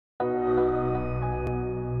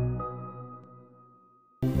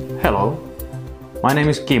Hello, my name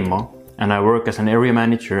is Kimmo and I work as an area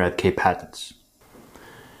manager at K-Patents.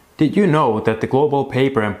 Did you know that the global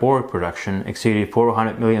paper and board production exceeded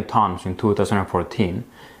 400 million tons in 2014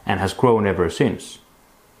 and has grown ever since?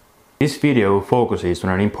 This video focuses on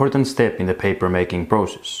an important step in the paper making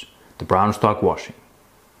process, the brown stock washing.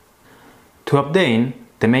 To obtain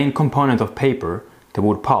the main component of paper, the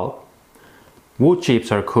wood pulp, wood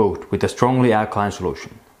chips are cooked with a strongly alkaline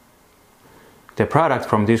solution. The product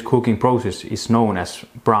from this cooking process is known as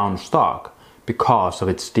brown stock because of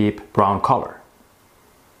its deep brown color.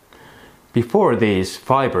 Before these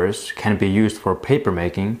fibers can be used for paper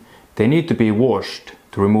making, they need to be washed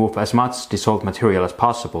to remove as much dissolved material as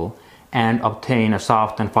possible and obtain a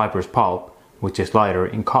soft and fibrous pulp which is lighter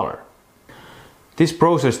in color. This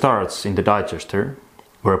process starts in the digester,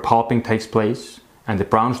 where pulping takes place and the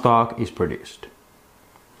brown stock is produced.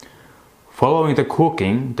 Following the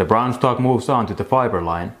cooking, the brown stock moves on to the fiber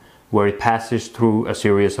line, where it passes through a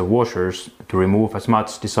series of washers to remove as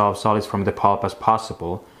much dissolved solids from the pulp as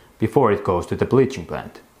possible before it goes to the bleaching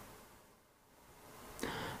plant.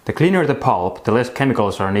 The cleaner the pulp, the less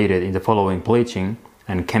chemicals are needed in the following bleaching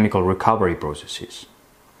and chemical recovery processes.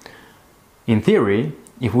 In theory,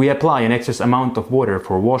 if we apply an excess amount of water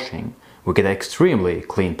for washing, we get extremely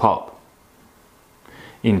clean pulp.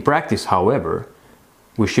 In practice, however,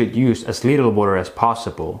 we should use as little water as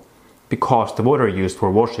possible because the water used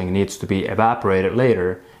for washing needs to be evaporated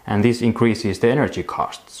later, and this increases the energy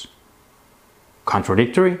costs.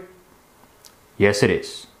 Contradictory? Yes, it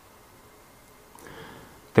is.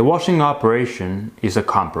 The washing operation is a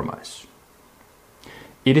compromise.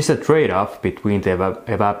 It is a trade-off between the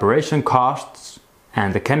evaporation costs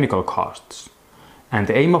and the chemical costs, and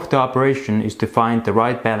the aim of the operation is to find the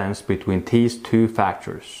right balance between these two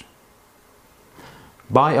factors.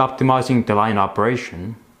 By optimizing the line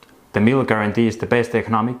operation, the mill guarantees the best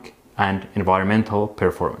economic and environmental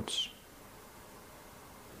performance.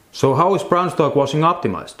 So how is brown stock washing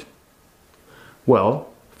optimized? Well,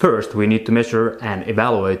 first we need to measure and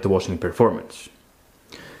evaluate the washing performance.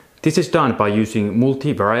 This is done by using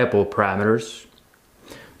multivariable parameters.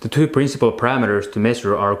 The two principal parameters to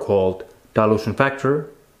measure are called dilution factor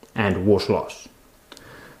and wash loss.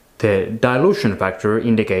 The dilution factor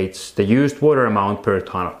indicates the used water amount per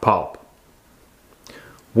ton of pulp.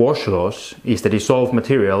 Wash loss is the dissolved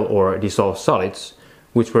material or dissolved solids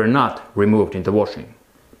which were not removed in the washing,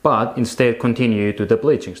 but instead continue to the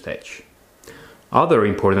bleaching stage. Other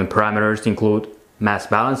important parameters include mass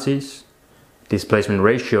balances, displacement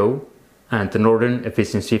ratio, and the Northern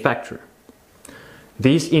efficiency factor.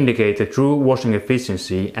 These indicate the true washing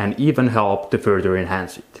efficiency and even help to further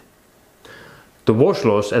enhance it. The wash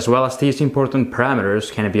loss as well as these important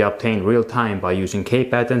parameters can be obtained real-time by using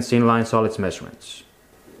K-Patents inline solids measurements.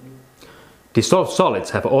 Dissolved solids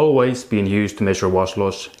have always been used to measure wash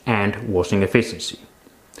loss and washing efficiency.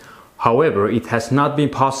 However, it has not been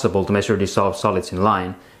possible to measure dissolved solids in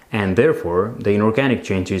line, and therefore the inorganic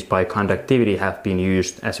changes by conductivity have been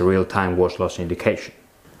used as a real-time wash loss indication.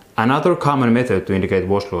 Another common method to indicate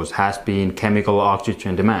wash loss has been chemical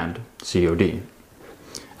oxygen demand, COD,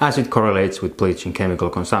 as it correlates with bleaching chemical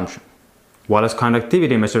consumption. While as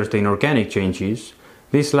conductivity measures the inorganic changes,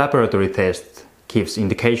 this laboratory test gives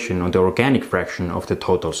indication on the organic fraction of the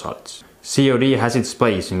total solids. COD has its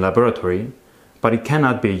place in laboratory, but it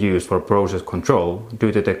cannot be used for process control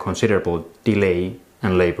due to the considerable delay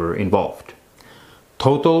and labor involved.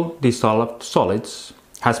 Total dissolved solids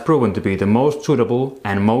has proven to be the most suitable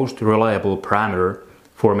and most reliable parameter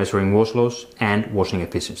for measuring wash loss and washing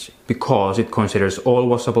efficiency, because it considers all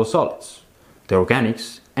washable solids, the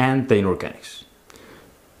organics and the inorganics.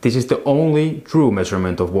 This is the only true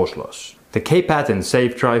measurement of wash loss. The K-Patents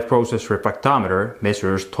Safe Drive Process refractometer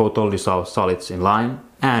measures total dissolved solids in line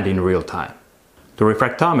and in real time. The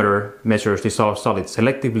refractometer measures dissolved solids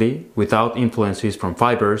selectively without influences from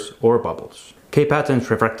fibers or bubbles. K-Patents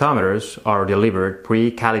refractometers are delivered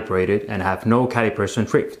pre-calibrated and have no calibration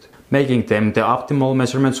drift, making them the optimal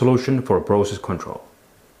measurement solution for process control.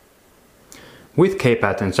 With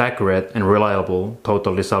K-Patents accurate and reliable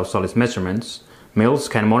total dissolved solids measurements, mills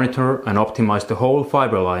can monitor and optimize the whole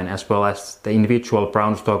fiber line as well as the individual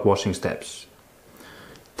brown stock washing steps.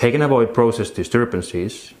 They can avoid process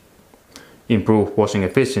disturbances, improve washing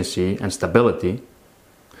efficiency and stability,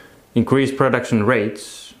 increase production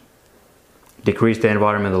rates, decrease the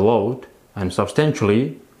environmental load, and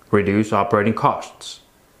substantially reduce operating costs.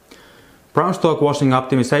 Brown stock washing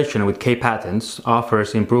optimization with K-Patents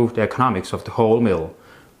offers improved economics of the whole mill,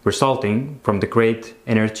 resulting from the great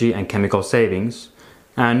energy and chemical savings,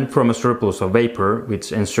 and from a surplus of vapor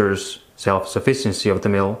which ensures self-sufficiency of the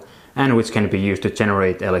mill and which can be used to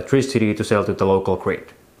generate electricity to sell to the local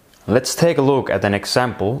grid. Let's take a look at an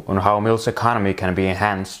example on how mill's economy can be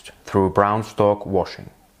enhanced through brown stock washing.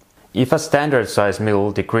 If a standard size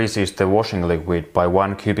mill decreases the washing liquid by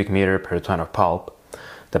 1 cubic meter per ton of pulp,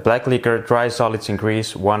 the black liquor dry solids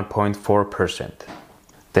increase 1.4%.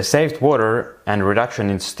 The saved water and reduction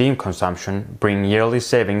in steam consumption bring yearly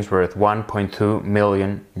savings worth 1.2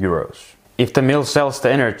 million euros. If the mill sells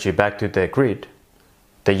the energy back to the grid,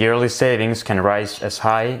 the yearly savings can rise as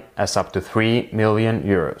high as up to 3 million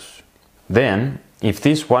euros. Then, if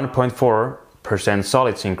this 1.4%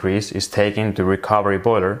 solids increase is taken to recovery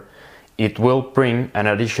boiler, it will bring an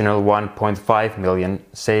additional 1.5 million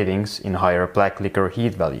savings in higher black liquor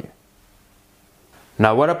heat value.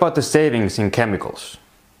 Now what about the savings in chemicals?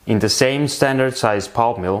 In the same standard size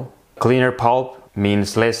pulp mill, cleaner pulp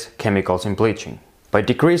means less chemicals in bleaching. By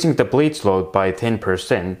decreasing the bleach load by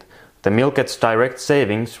 10%, the mill gets direct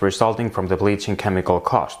savings resulting from the bleaching chemical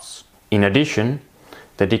costs. In addition,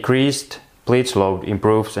 the decreased bleach load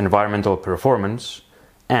improves environmental performance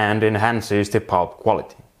and enhances the pulp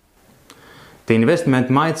quality. The investment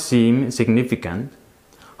might seem significant,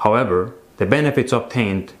 however, the benefits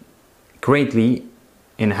obtained greatly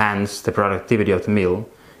enhance the productivity of the mill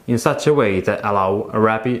in such a way that allow a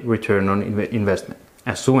rapid return on investment,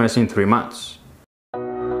 as soon as in 3 months.